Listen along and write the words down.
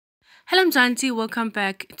Hello Mzansi, welcome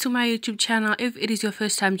back to my YouTube channel. If it is your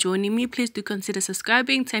first time joining me, please do consider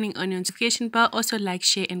subscribing, turning on your notification bell, also like,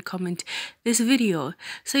 share and comment this video.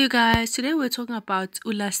 So you guys, today we're talking about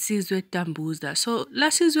Lasizwe Dambuza. So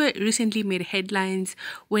Lasizwe recently made headlines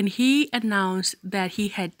when he announced that he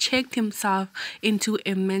had checked himself into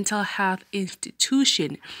a mental health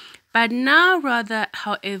institution. But now, rather,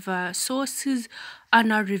 however, sources are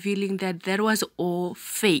now revealing that that was all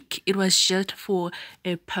fake. It was just for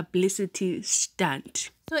a publicity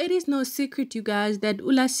stunt. So it is no secret, you guys, that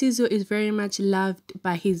Lasizwe is very much loved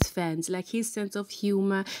by his fans. Like his sense of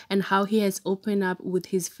humor and how he has opened up with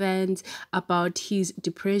his fans about his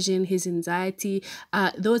depression, his anxiety.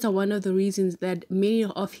 Those are one of the reasons that many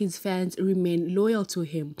of his fans remain loyal to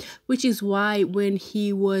him. Which is why when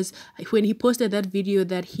he posted that video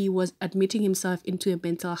that he was admitting himself into a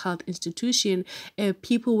mental health institution,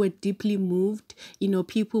 people were deeply moved. You know,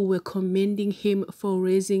 people were commending him for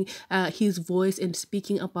raising his voice and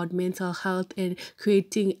speaking about mental health and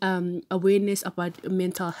creating awareness about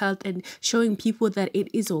mental health and showing people that it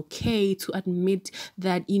is okay to admit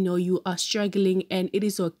that, you know, you are struggling, and it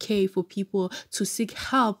is okay for people to seek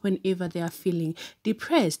help whenever they are feeling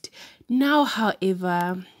depressed. Now,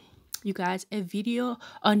 however, you guys, a video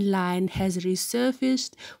online has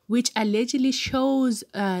resurfaced which allegedly shows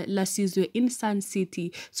Lasizwe in Sun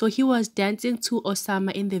City. So he was dancing to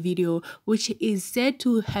Osama in the video, which is said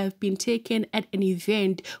to have been taken at an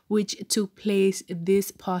event which took place this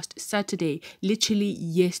past Saturday, literally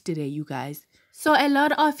yesterday, you guys. So a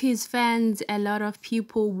lot of his fans, a lot of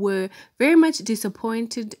people were very much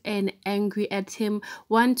disappointed and angry at him.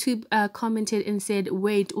 One tweet commented and said,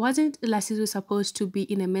 "Wait, wasn't Lasizwe supposed to be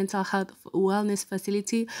in a mental health wellness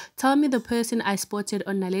facility? Tell me the person I spotted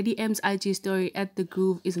on Naledi M's IG story at the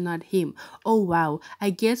Groove is not him. Oh wow, I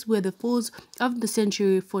guess we're the fools of the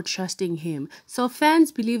century for trusting him." So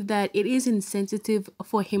fans believe that it is insensitive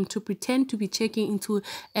for him to pretend to be checking into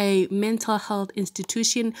a mental health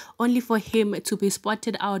institution only for him to be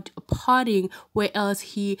spotted out partying, where else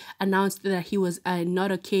he announced that he was not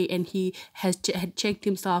okay and he had checked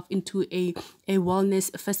himself into a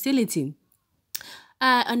wellness facility.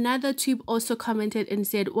 Another tweet also commented and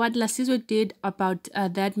said, "What Lasizwe did about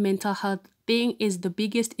that mental health thing is the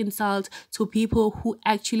biggest insult to people who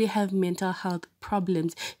actually have mental health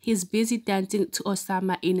problems. He's busy dancing to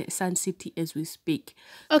Osama in Sun City as we speak."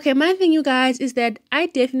 Okay, my thing, you guys, is that I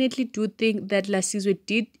definitely do think that Lasizwe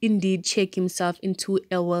did indeed check himself into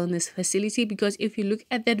a wellness facility, because if you look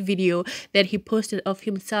at that video that he posted of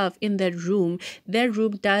himself in that room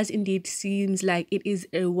does indeed seems like it is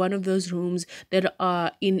one of those rooms that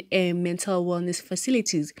are in a mental wellness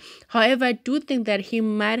facilities. However, I do think that he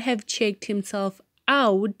might have checked himself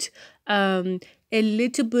out a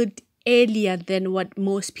little bit earlier than what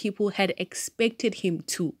most people had expected him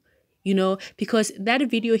to, you know, because that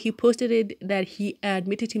video he posted it that he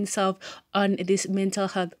admitted himself on this mental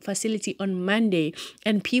health facility on Monday,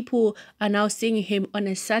 and people are now seeing him on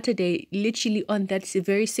a Saturday, literally on that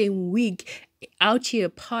very same week, out here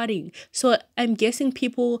partying. So I'm guessing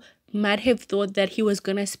people might have thought that he was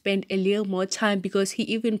gonna spend a little more time, because he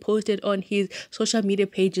even posted on his social media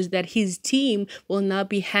pages that his team will now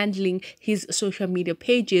be handling his social media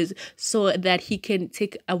pages so that he can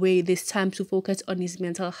take away this time to focus on his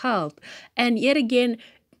mental health. And yet again,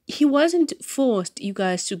 he wasn't forced, you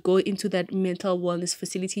guys, to go into that mental wellness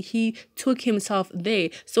facility. He took himself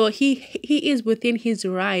there, so he is within his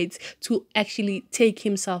rights to actually take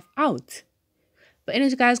himself out. But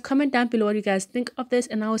anyways, guys, comment down below what you guys think of this,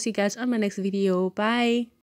 and I will see you guys on my next video. Bye.